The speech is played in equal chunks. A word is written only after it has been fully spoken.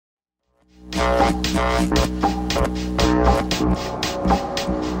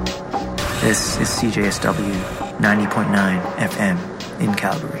This is CJSW 90.9 FM in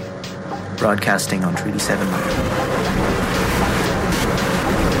Calgary, broadcasting on Treaty 7 land.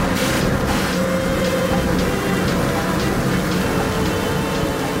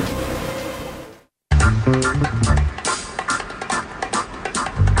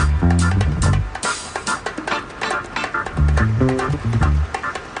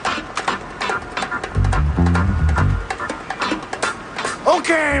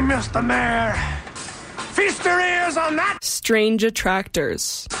 Okay, Mr. Mayor. Feast your ears on that. Strange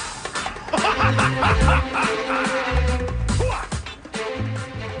Attractors.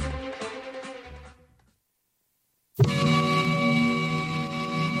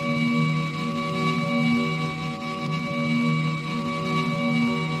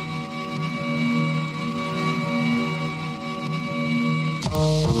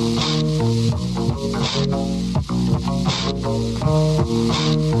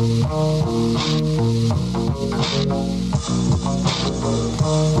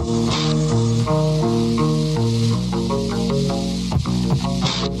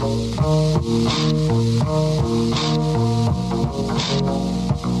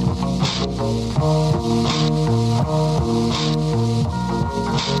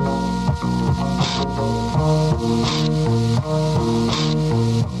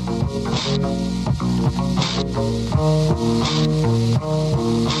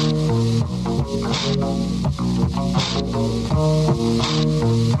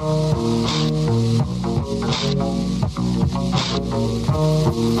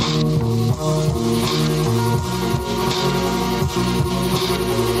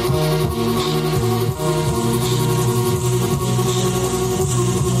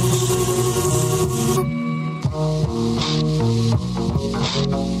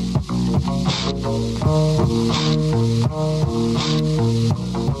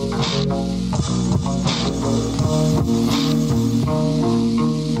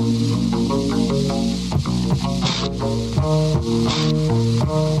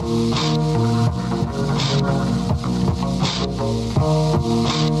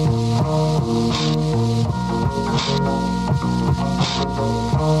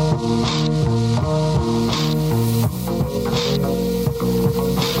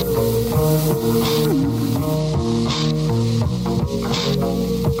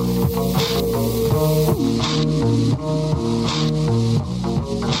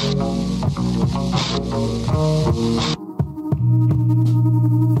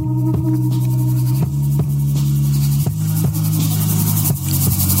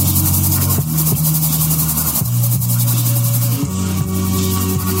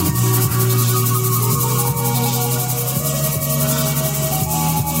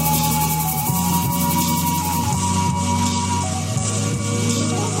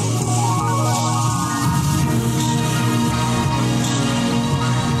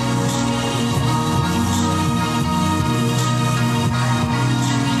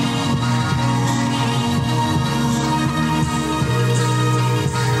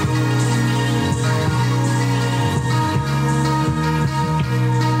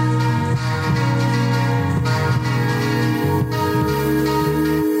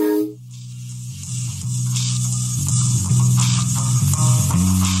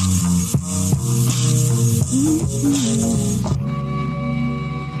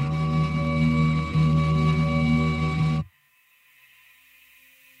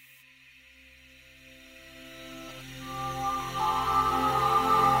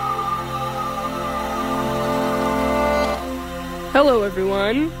 Hello,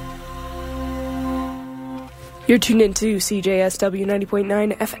 everyone. You're tuned into CJSW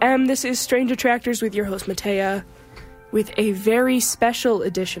 90.9 FM. This is Strange Attractors with your host, Matea, with a very special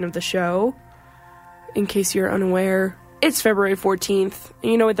edition of the show. In case you're unaware, it's February 14th.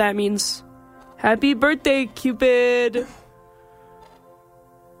 And you know what that means? Happy birthday, Cupid!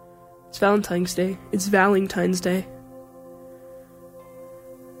 It's Valentine's Day. It's Valentine's Day.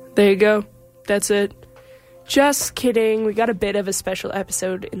 There you go. That's it. Just kidding. We got a bit of a special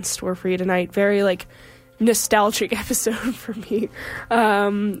episode in store for you tonight. Very, nostalgic episode for me.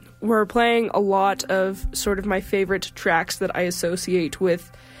 We're playing a lot of sort of my favorite tracks that I associate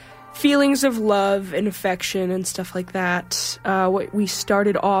with feelings of love and affection and stuff like that. What we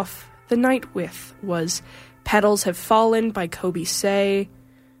started off the night with was Petals Have Fallen by Kobe Say.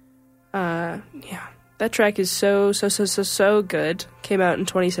 Yeah, that track is so good. Came out in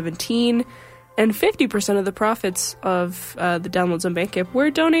 2017. And 50% of the profits of the downloads on Bandcamp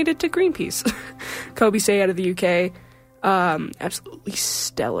were donated to Greenpeace. Kobe Say out of the UK. Absolutely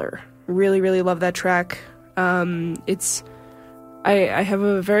stellar Really, really love that track. I have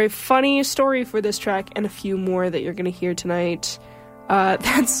a very funny story for this track and a few more that you're going to hear tonight.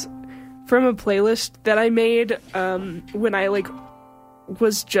 That's from a playlist that I made when I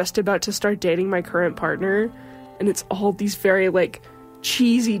was just about to start dating my current partner, and it's all these very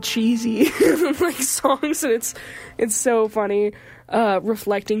cheesy songs, and it's so funny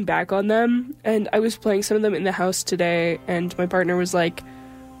reflecting back on them. And I was playing some of them in the house today, and my partner was like,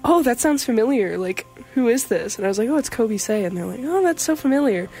 "Oh, that sounds familiar, who is this?" And I was like, "Oh, it's Kobe Say." And they're like, "Oh, that's so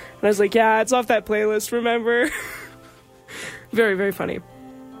familiar." And I was like, "Yeah, it's off that playlist, remember?" Very, very funny.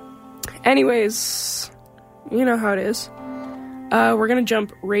 Anyways, you know how it is. We're gonna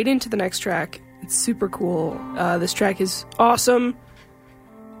jump right into the next track. It's super cool. This track is awesome.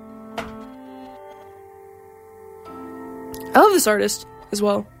 I love this artist as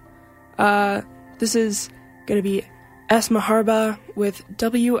well. This is gonna be Esma Harba with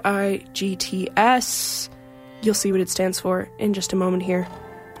WIGTS. You'll see what it stands for in just a moment here.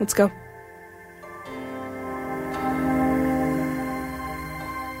 Let's go.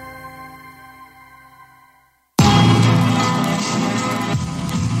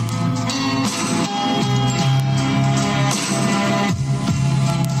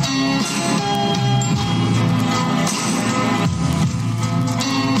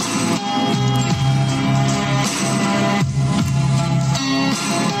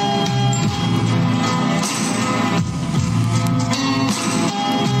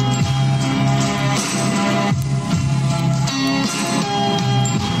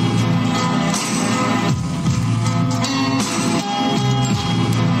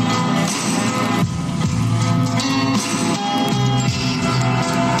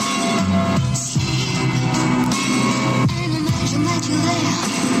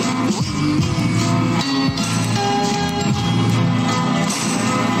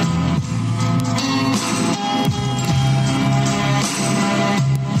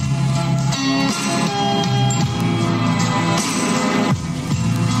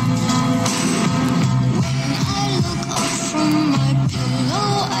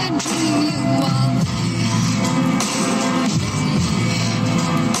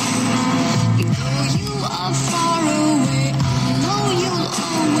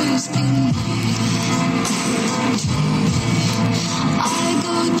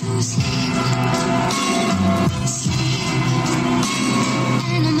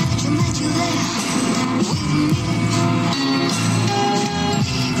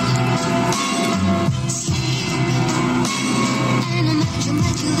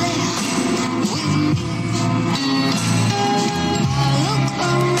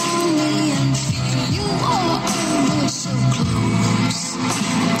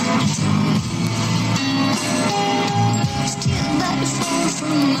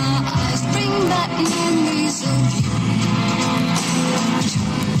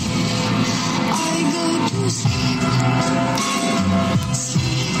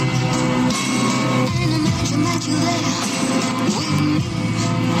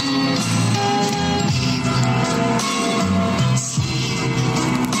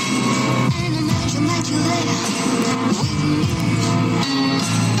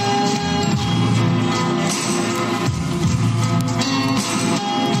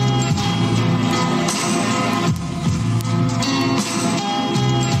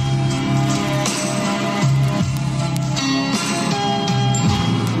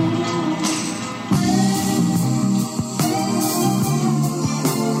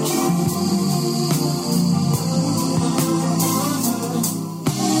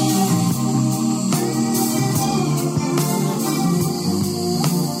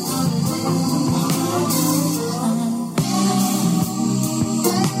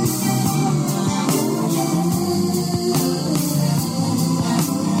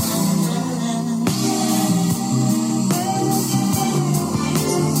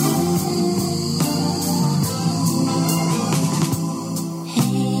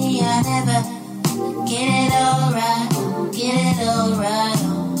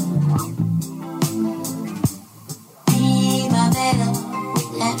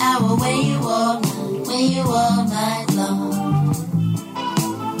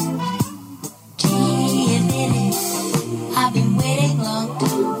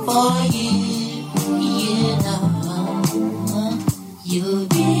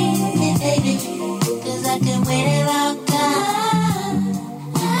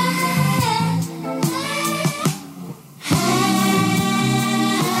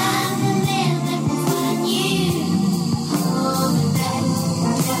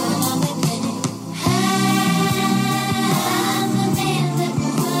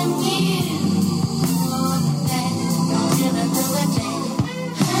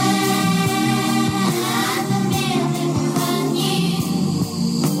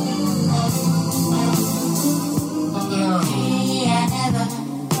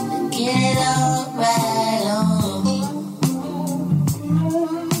 get it all right on.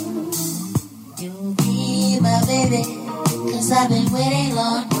 You'll be my baby, 'cause I've been waiting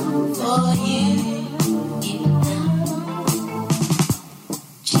long for you.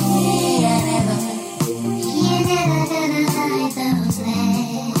 Gee, I never gonna hide those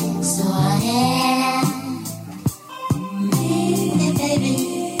legs, so I am. Baby,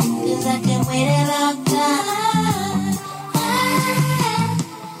 'cause I can wait a long time.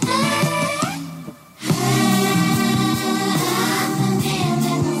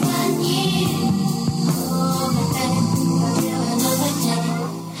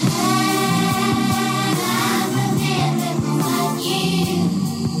 I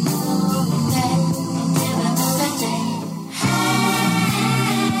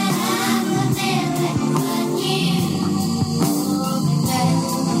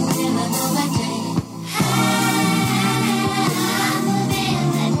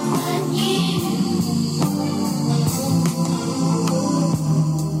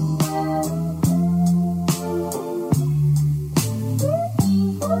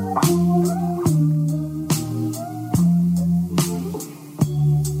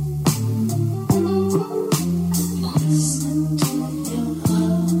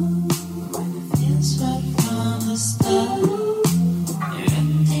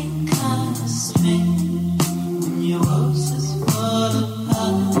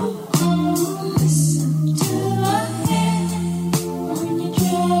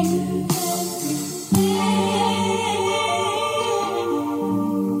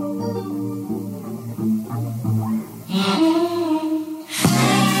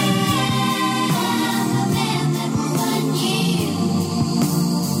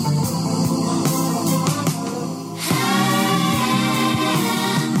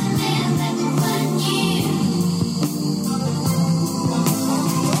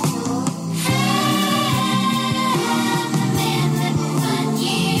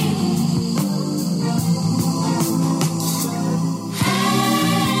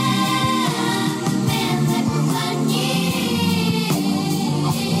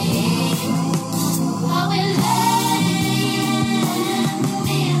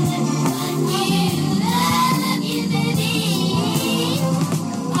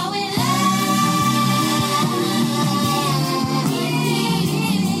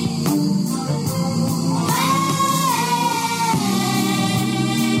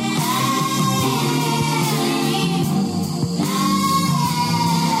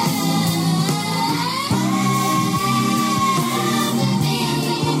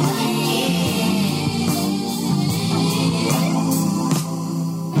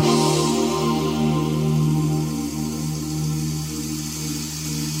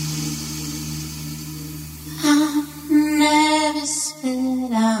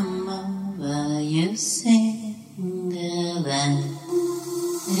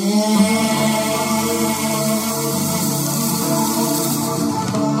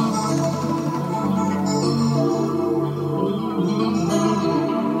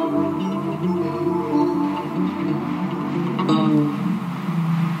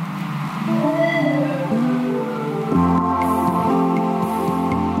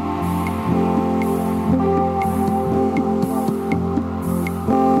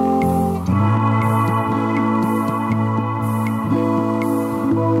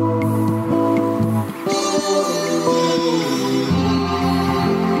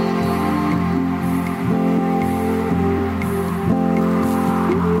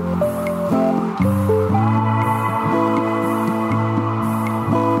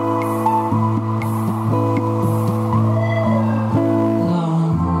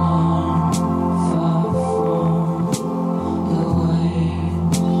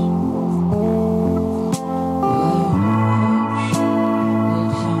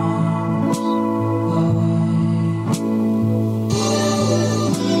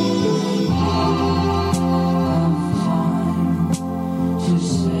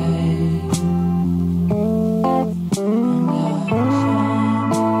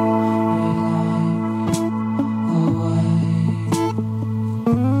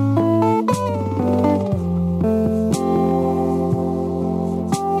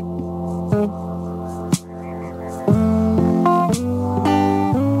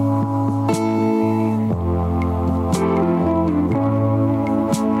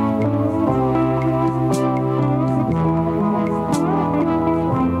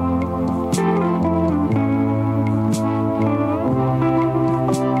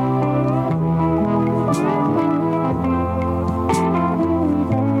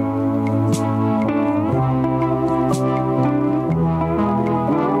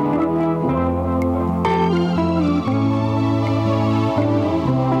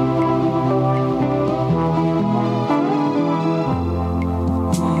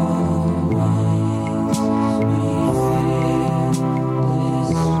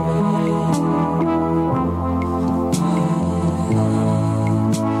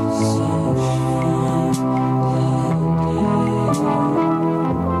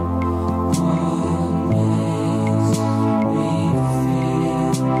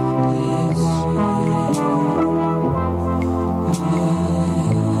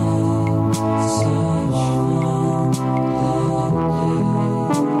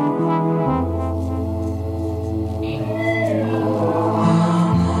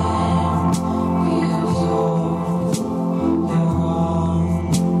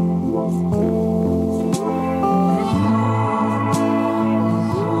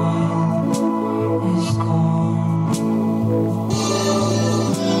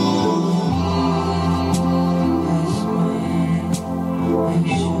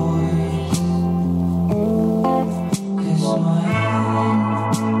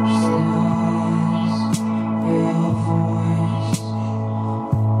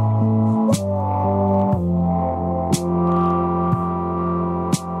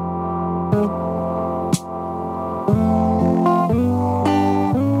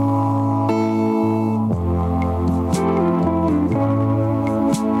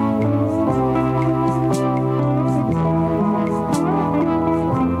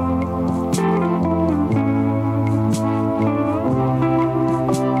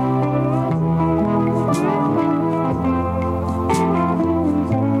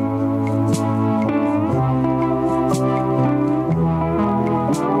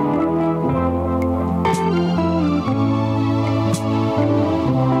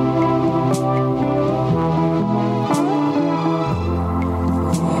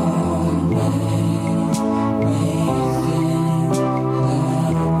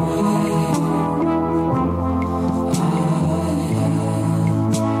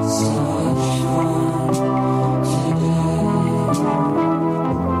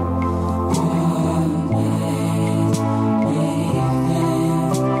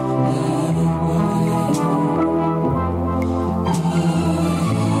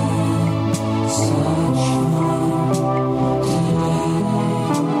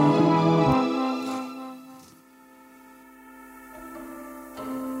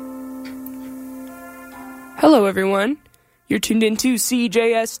everyone. You're tuned into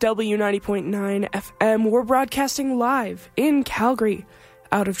CJSW 90.9 FM. We're broadcasting live in Calgary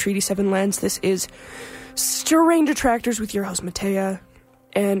out of Treaty 7 lands. This is Strange Attractors with your host, Matea.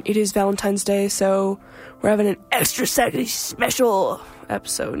 And it is Valentine's Day, so we're having an extra sexy special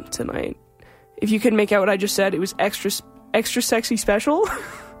episode tonight. If you couldn't make out what I just said, it was extra sexy special.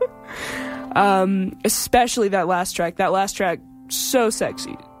 Especially that last track. That last track, so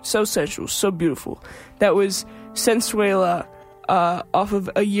sexy, so sensual, so beautiful. That was Sensuela off of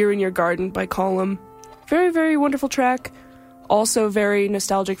A Year in Your Garden by Column. Very, very wonderful track. Also very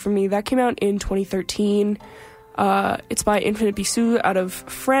nostalgic for me. That came out in 2013. It's by Infinite Bisou out of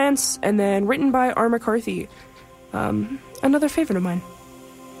France, and then written by R. McCarthy. Another favorite of mine.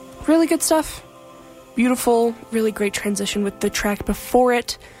 Really good stuff. Beautiful, really great transition with the track before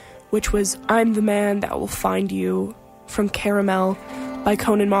it, which was I'm the Man That Will Find You from Caramel by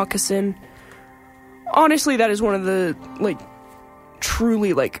Conan Moccasin. Honestly, that is one of the,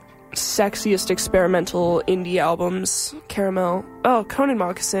 truly, sexiest experimental indie albums. Caramel. Oh, Conan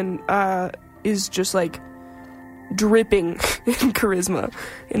Moccasin, is just, dripping in charisma,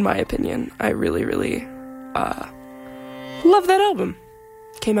 in my opinion. I really, really, love that album.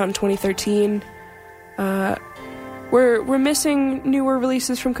 Came out in 2013. We're missing newer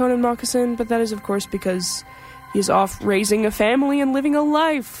releases from Conan Moccasin, but that is, of course, because he's off raising a family and living a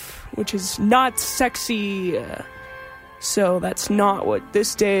life, which is not sexy. So that's not what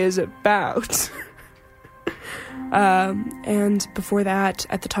this day is about. And before that,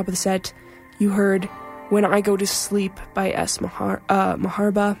 at the top of the set, you heard When I Go to Sleep by S.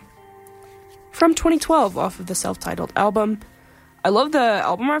 Maharba from 2012 off of the self-titled album. I love the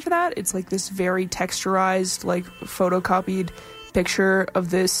album art for that. It's this very texturized, photocopied picture of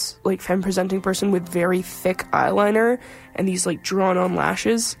this, femme-presenting person with very thick eyeliner and these, drawn-on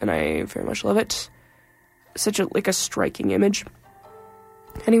lashes, and I very much love it. Such a striking image.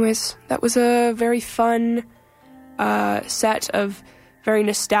 Anyways, that was a very fun set of very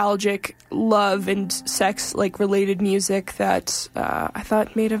nostalgic love and sex related music that I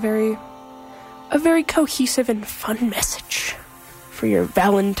thought made a very cohesive and fun message for your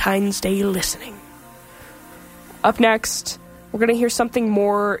Valentine's Day listening. Up next, we're going to hear something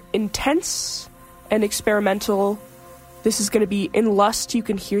more intense and experimental. This is going to be In Lust You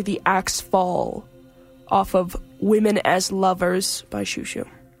Can Hear the Axe Fall off of Women as Lovers by Shushu.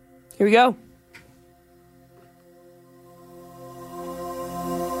 Here we go.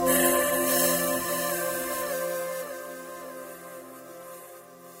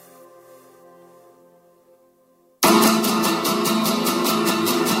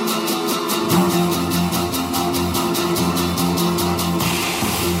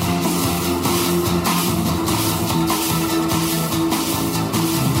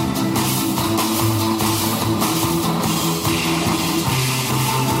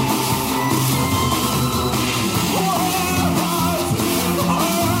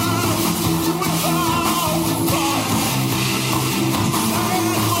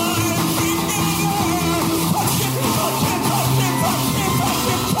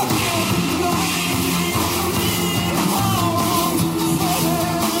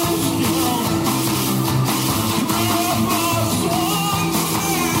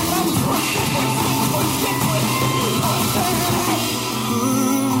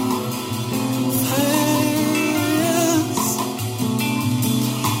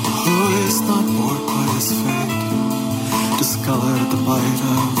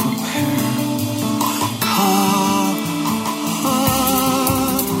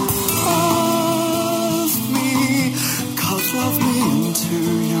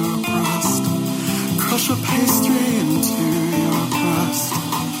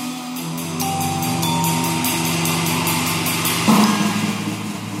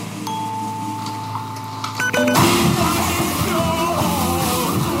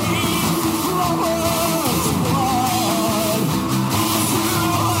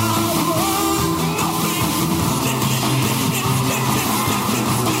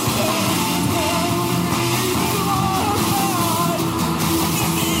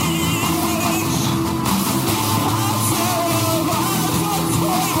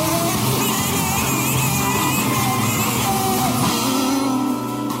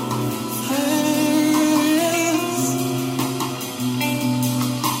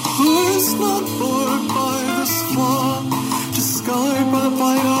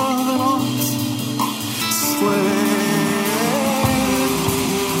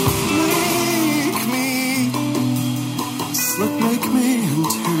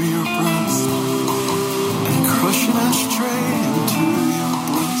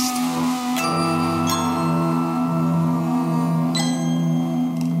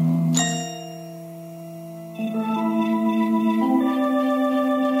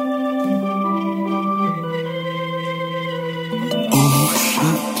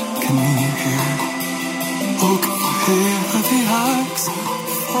 hear the axe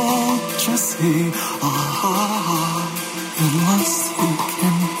fall, Jesse. Unless you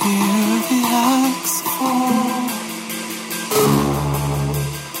can hear the axe fall.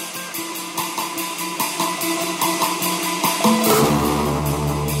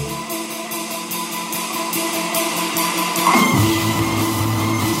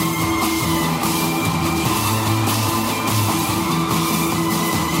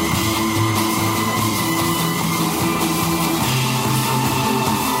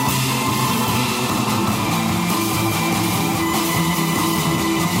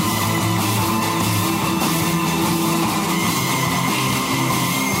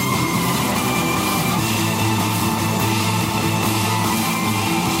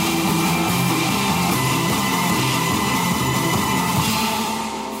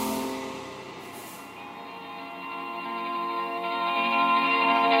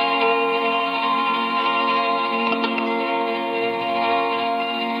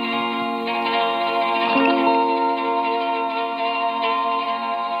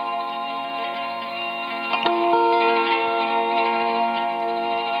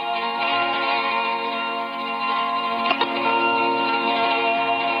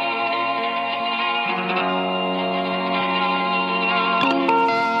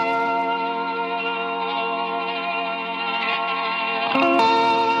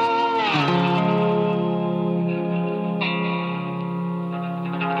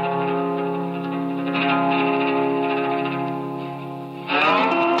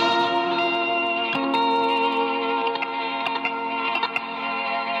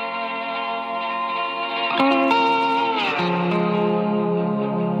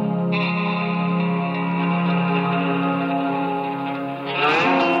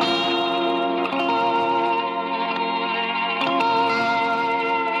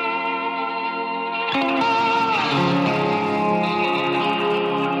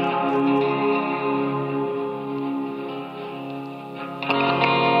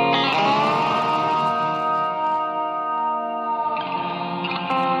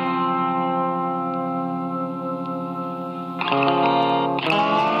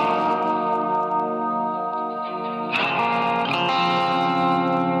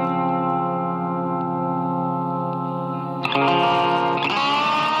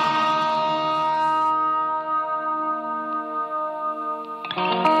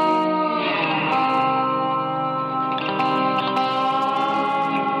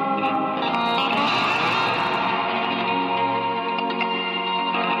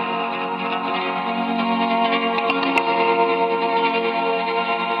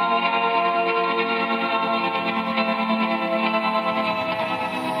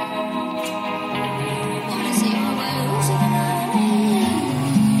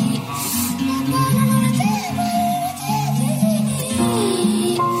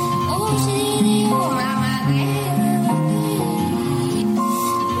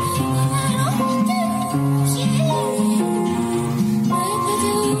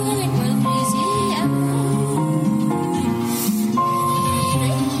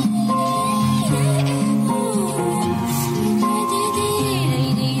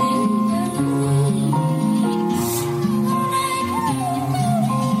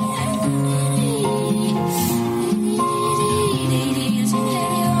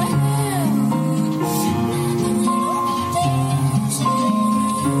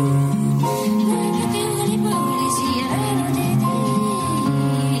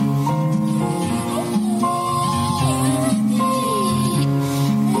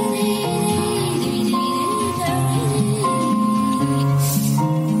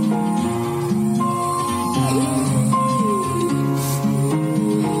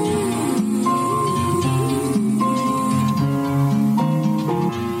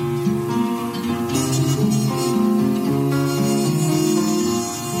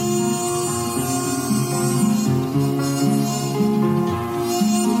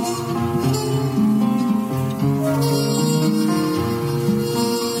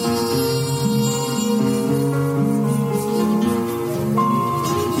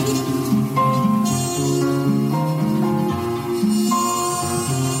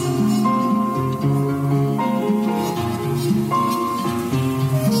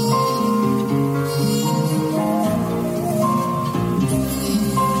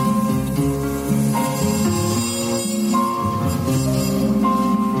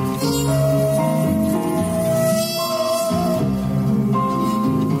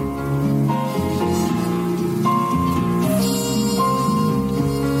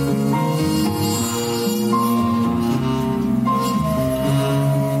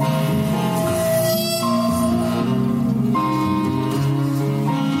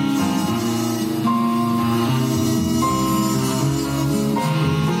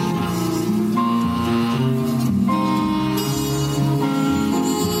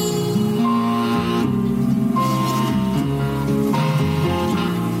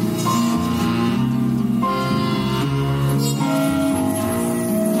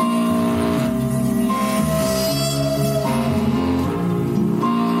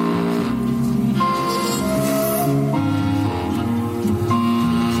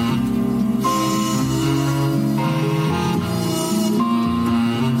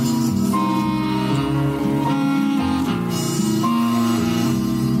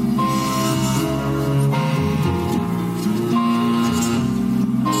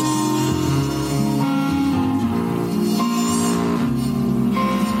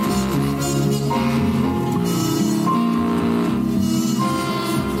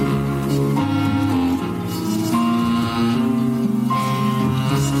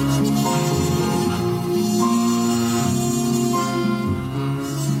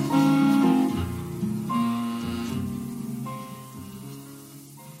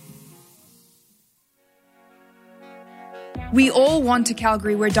 We all want a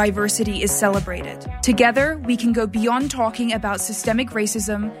Calgary where diversity is celebrated. Together, we can go beyond talking about systemic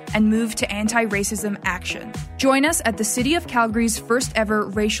racism and move to anti-racism action. Join us at the City of Calgary's first ever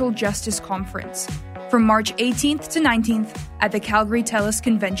Racial Justice Conference from March 18th to 19th at the Calgary TELUS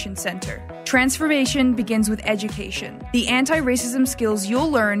Convention Centre. Transformation begins with education. The anti-racism skills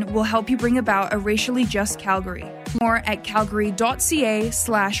you'll learn will help you bring about a racially just Calgary. More at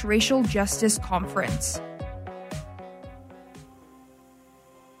calgary.ca/racial justice conference.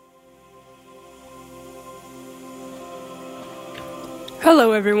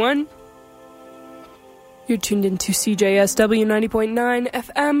 Hello, everyone. You're tuned into CJSW 90.9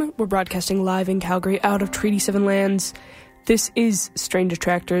 FM. We're broadcasting live in Calgary out of Treaty 7 lands. This is Strange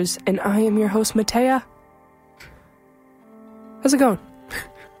Attractors, and I am your host, Matea. How's it going?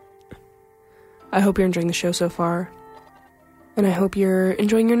 I hope you're enjoying the show so far, and I hope you're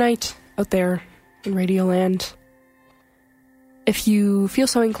enjoying your night out there in Radioland. If you feel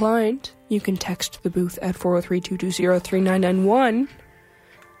so inclined, you can text the booth at 403-220-3991.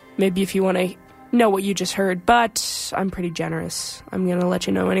 Maybe if you want to know what you just heard, but I'm pretty generous. I'm going to let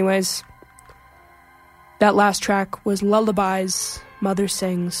you know anyways. That last track was Lullabies, Mother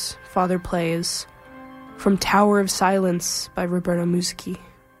Sings, Father Plays, from Tower of Silence by Roberto Muschi,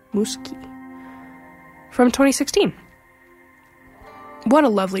 from 2016. What a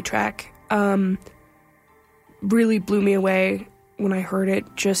lovely track. Really blew me away when I heard it.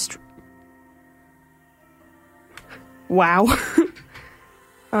 Just wow.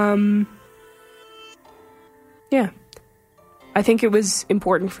 Yeah. I think it was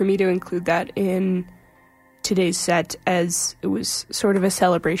important for me to include that in today's set, as it was sort of a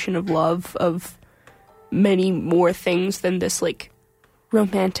celebration of love, of many more things than this, like,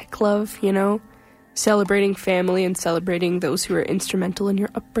 romantic love, you know? Celebrating family and celebrating those who are instrumental in your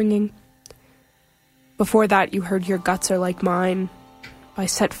upbringing. Before that, you heard Your Guts Are Like Mine by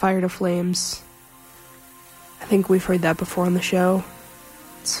Set Fire to Flames. I think we've heard that before on the show.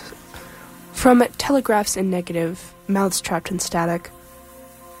 It's from Telegraphs in Negative, Mouths Trapped in Static.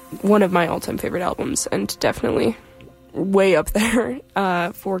 One of my all-time favorite albums, and definitely way up there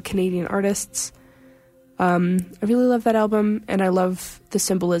for Canadian artists. I really love that album, and I love the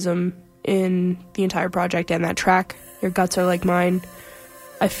symbolism in the entire project and that track, Your Guts Are Like Mine.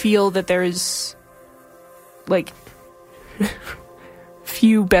 I feel that there's, like,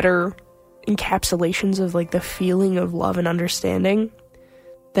 few better encapsulations of, like, the feeling of love and understanding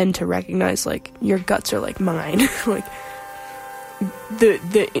than to recognize, like, your guts are like mine. Like,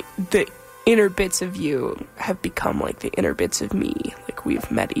 the inner bits of you have become like the inner bits of me. Like, we've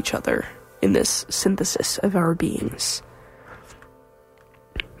met each other in this synthesis of our beings.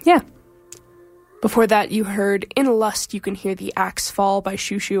 Yeah. Before that, you heard In Lust You Can Hear the Axe Fall by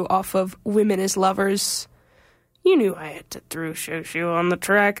Shushu off of Women as Lovers. You knew I had to throw Shushu on the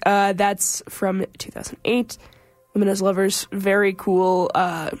track. That's from 2008. Women as Lovers, very cool,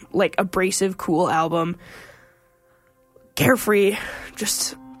 like, abrasive, cool album. Carefree,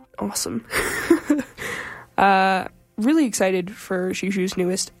 just awesome. Really excited for Shushu's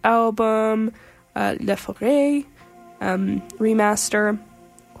newest album, La Forêt, remaster.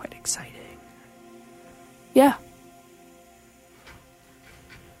 Quite exciting. Yeah.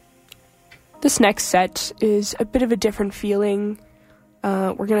 This next set is a bit of a different feeling.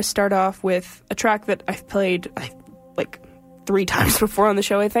 We're going to start off with a track that I've played, like, 3 times before on the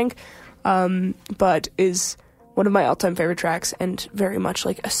show, I think, but is one of my all-time favorite tracks, and very much,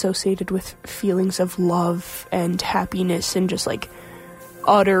 like, associated with feelings of love and happiness and just, like,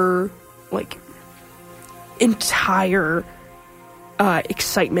 utter, like, entire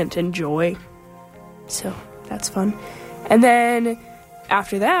excitement and joy. So that's fun. And then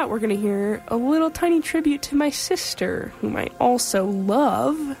after that, we're going to hear a little tiny tribute to my sister, whom I also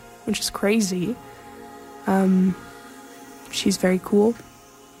love, which is crazy. She's very cool.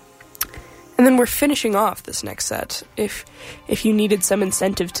 And then we're finishing off this next set, if you needed some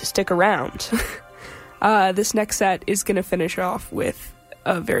incentive to stick around. This next set is going to finish off with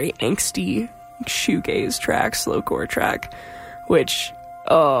a very angsty shoegaze track, slowcore track, which,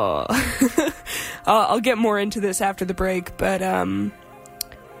 I'll get more into this after the break, but,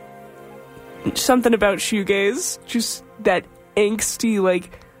 something about shoegaze, just that angsty,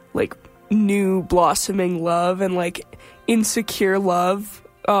 like new blossoming love and, like, insecure love.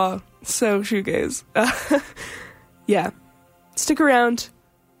 So shoegaze. Yeah. Stick around.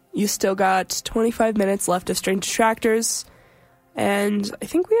 You still got 25 minutes left of Strange Attractors, and I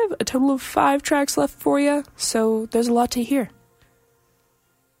think we have a total of 5 tracks left for you, so there's a lot to hear.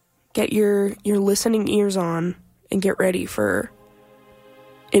 Get your listening ears on and get ready for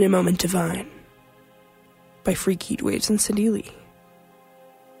In a Moment Divine. by Freak Heatwaves and Cindy Lee.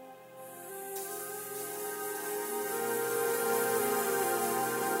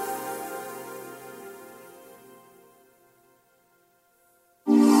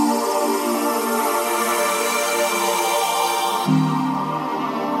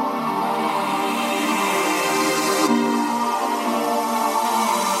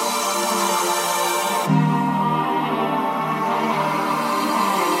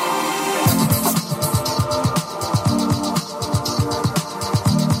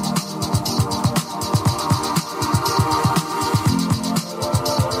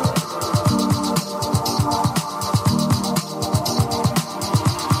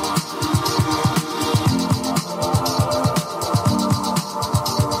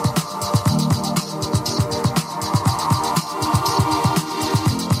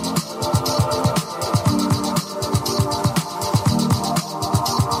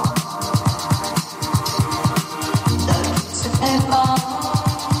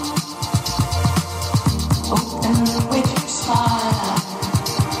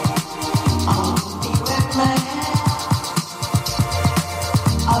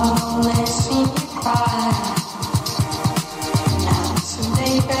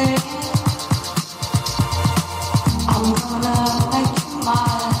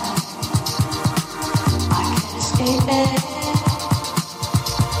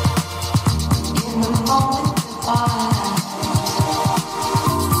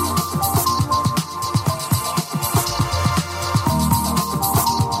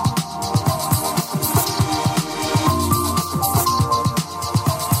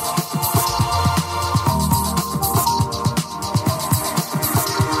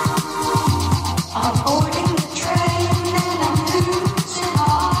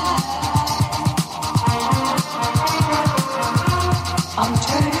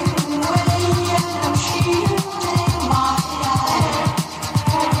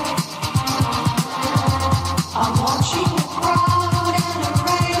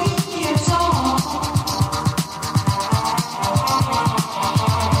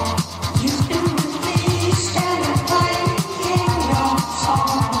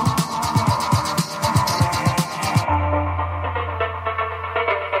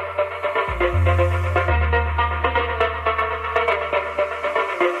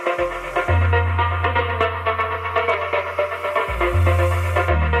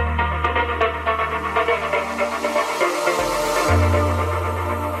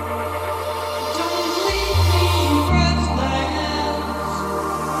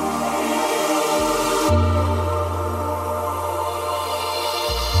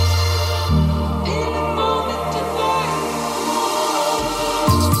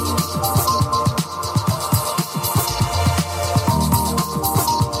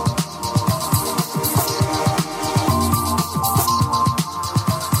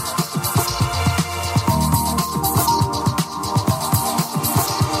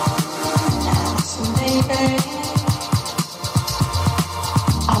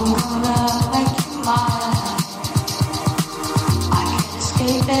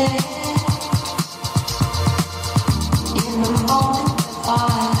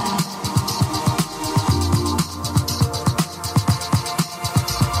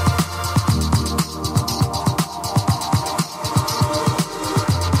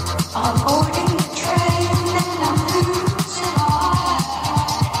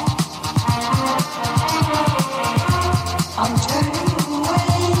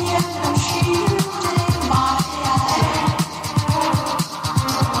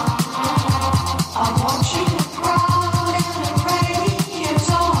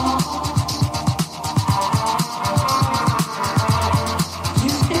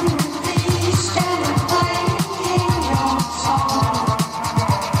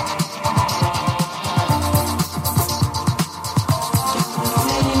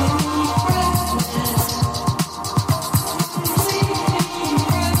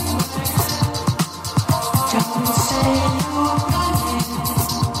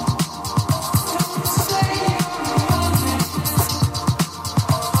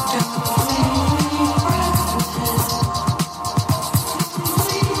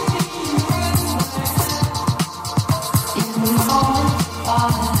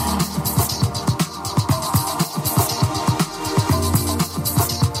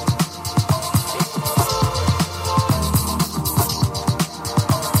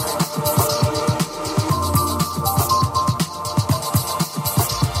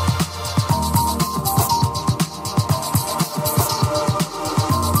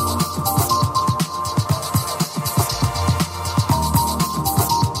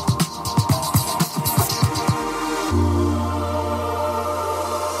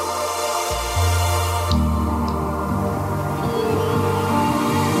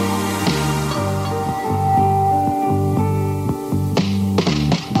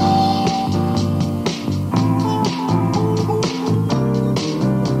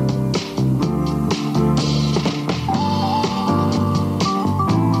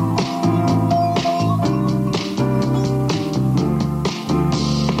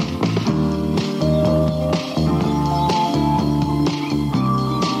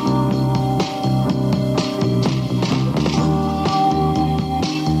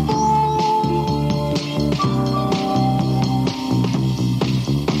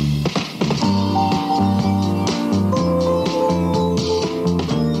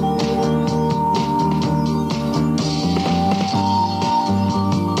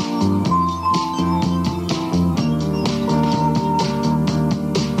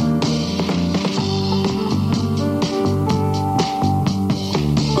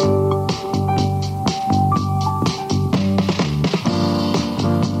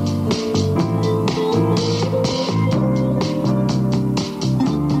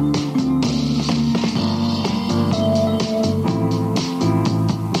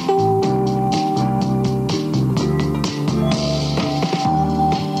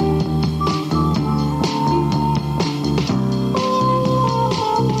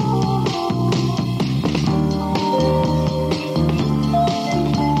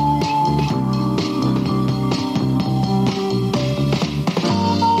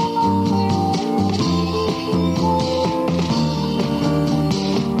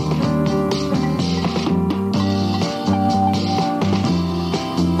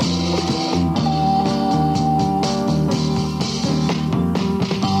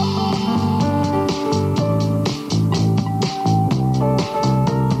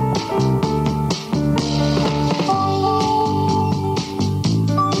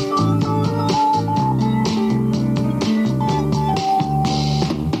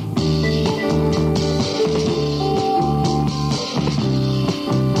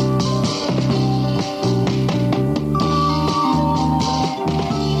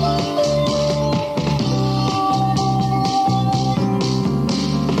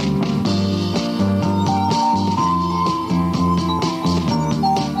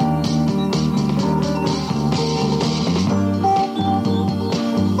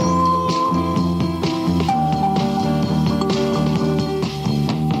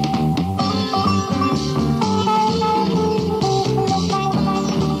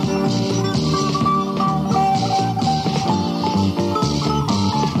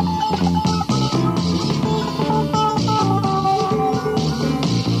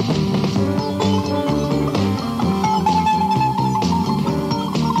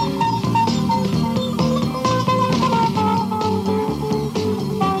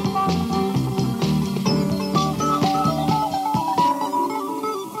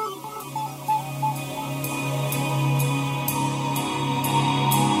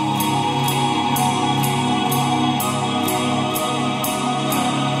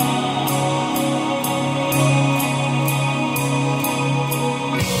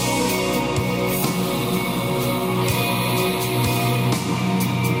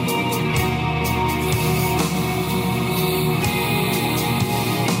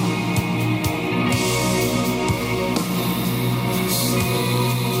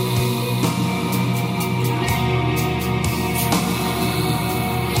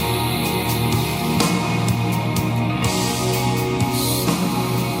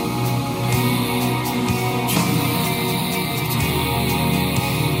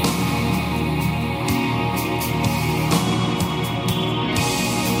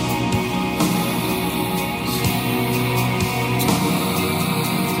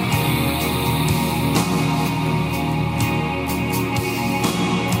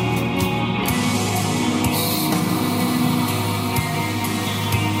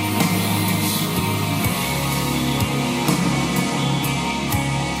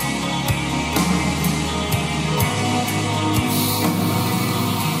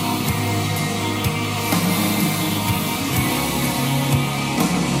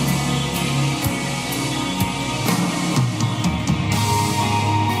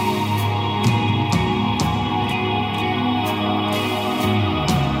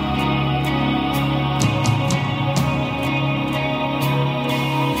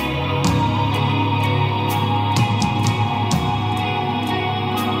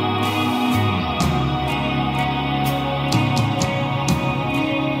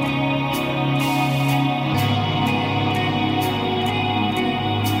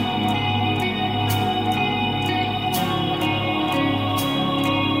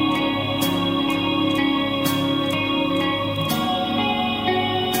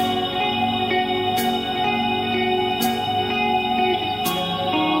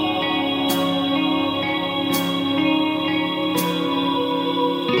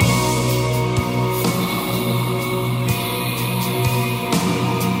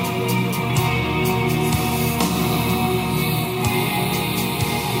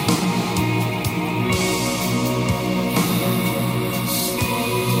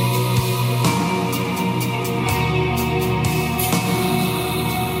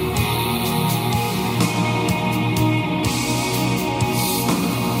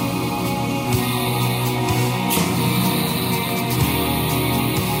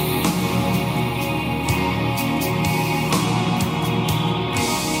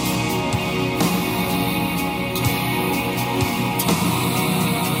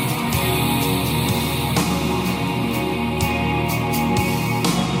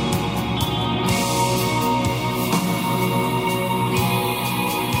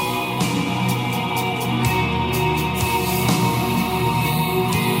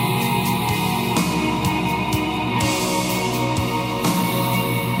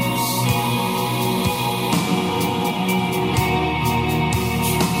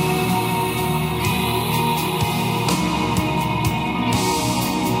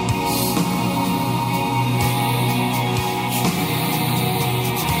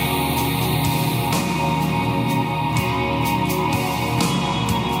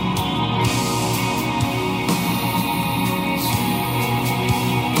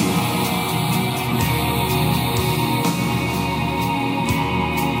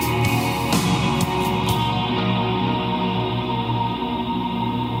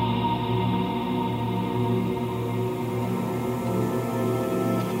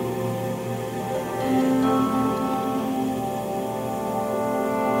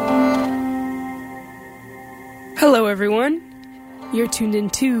 Hello, everyone. You're tuned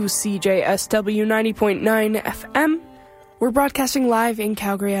into CJSW 90.9 FM. We're broadcasting live in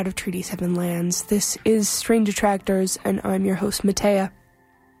Calgary out of Treaty 7 lands. This is Strange Attractors, and I'm your host, Matea.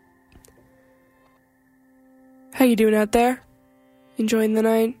 How you doing out there? Enjoying the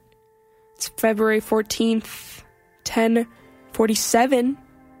night? It's February 14th, 10:47,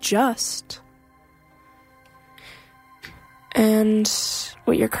 just. And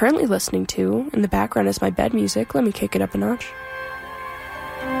what you're currently listening to in the background is my bed music. Let me kick it up a notch.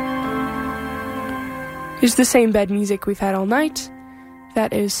 It's the same bed music we've had all night.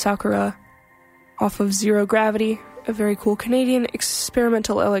 That is Sakura off of Zero Gravity, a very cool Canadian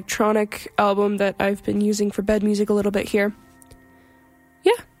experimental electronic album that I've been using for bed music a little bit here.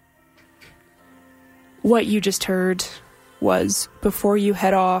 Yeah. What you just heard was Before You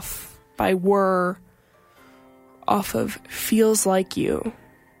Head Off by Whir, off of Feels Like You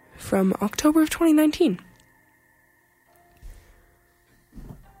from October of 2019.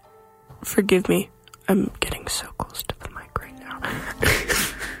 Forgive me, I'm getting so close to the mic right now.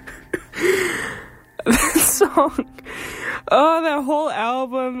 That song, that whole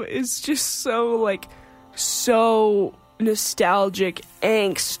album is just so nostalgic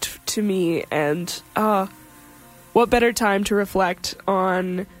angst to me, and what better time to reflect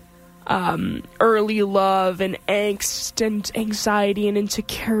on early love and angst and anxiety and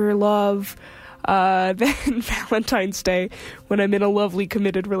insecure love than Valentine's Day, when I'm in a lovely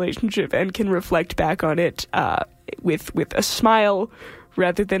committed relationship and can reflect back on it with a smile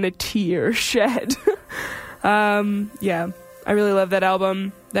rather than a tear shed. Yeah, I really love that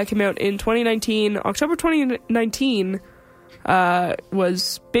album. That came out in 2019. October 2019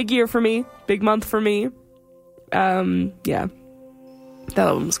 was big year for me, big month for me. Yeah. That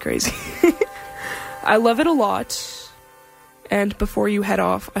album's crazy. I love it a lot. And Before You Head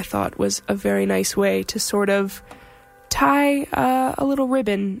Off, I thought was a very nice way to sort of tie a little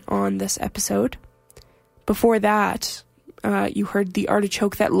ribbon on this episode. Before that, you heard The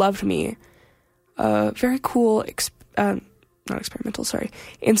Artichoke That Loved Me. A very cool,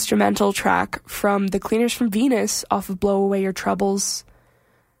 instrumental track from The Cleaners from Venus off of Blow Away Your Troubles.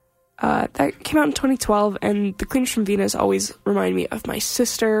 That came out in 2012, and The Cleaners from Venus always remind me of my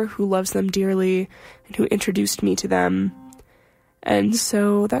sister, who loves them dearly, and who introduced me to them. And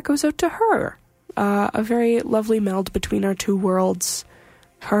so that goes out to her. A very lovely meld between our two worlds.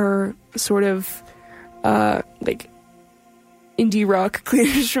 Her sort of, indie rock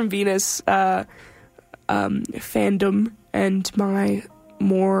Cleaners from Venus fandom, and my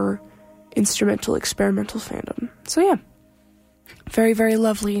more instrumental, experimental fandom. So yeah, very, very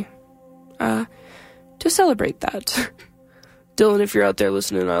lovely to celebrate that. Dylan, if you're out there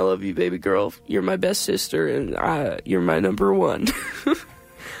listening, I love you, baby girl. You're my best sister, and you're my number one.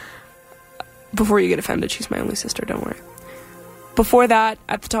 Before you get offended, she's my only sister, don't worry. Before that,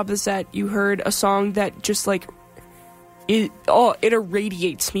 at the top of the set, you heard a song that just, it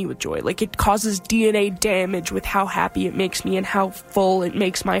irradiates me with joy. It causes DNA damage with how happy it makes me and how full it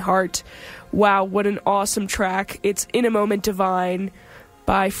makes my heart. Wow, what an awesome track. It's In a Moment Divine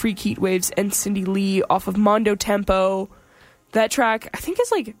by Freak Heatwaves and Cindy Lee off of Mondo Tempo. That track, I think,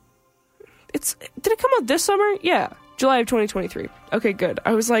 is did it come out this summer? Yeah, July of 2023. Okay, good.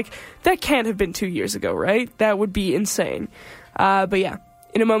 I was like, that can't have been 2 years ago, right? That would be insane. But yeah,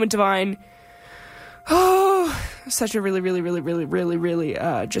 In a Moment Divine. Oh, such a really, really, really, really, really, really,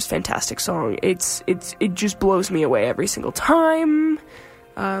 just fantastic song. It just blows me away every single time.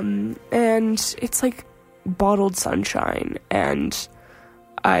 And it's like bottled sunshine, and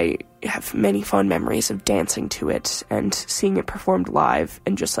I have many fond memories of dancing to it and seeing it performed live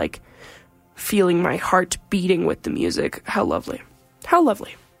and just feeling my heart beating with the music. How lovely. How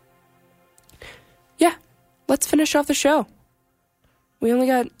lovely. Yeah, let's finish off the show. We only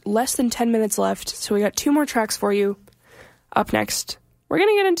got less than 10 minutes left, so we got 2 more tracks for you. Up next, we're going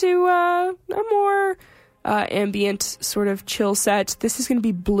to get into a more ambient sort of chill set. This is going to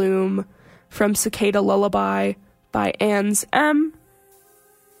be Bloom from Cicada Lullaby by Ann's M.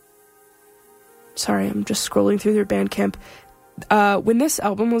 Sorry, I'm just scrolling through their Bandcamp. When this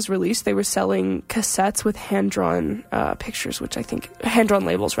album was released, they were selling cassettes with hand-drawn pictures, hand-drawn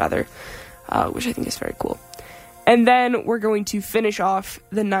labels, rather, which I think is very cool. And then we're going to finish off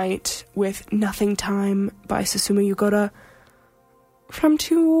the night with Nothing Time by Susumu Yokota from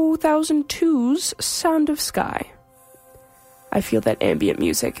 2002's Sound of Sky. I feel that ambient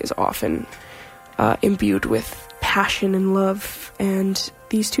music is often imbued with passion and love, and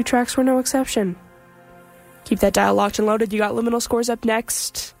these 2 tracks were no exception. Keep that dial locked and loaded. You got Liminal Scores up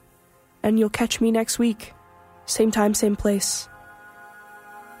next, and you'll catch me next week. Same time, same place.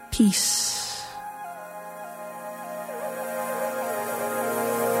 Peace.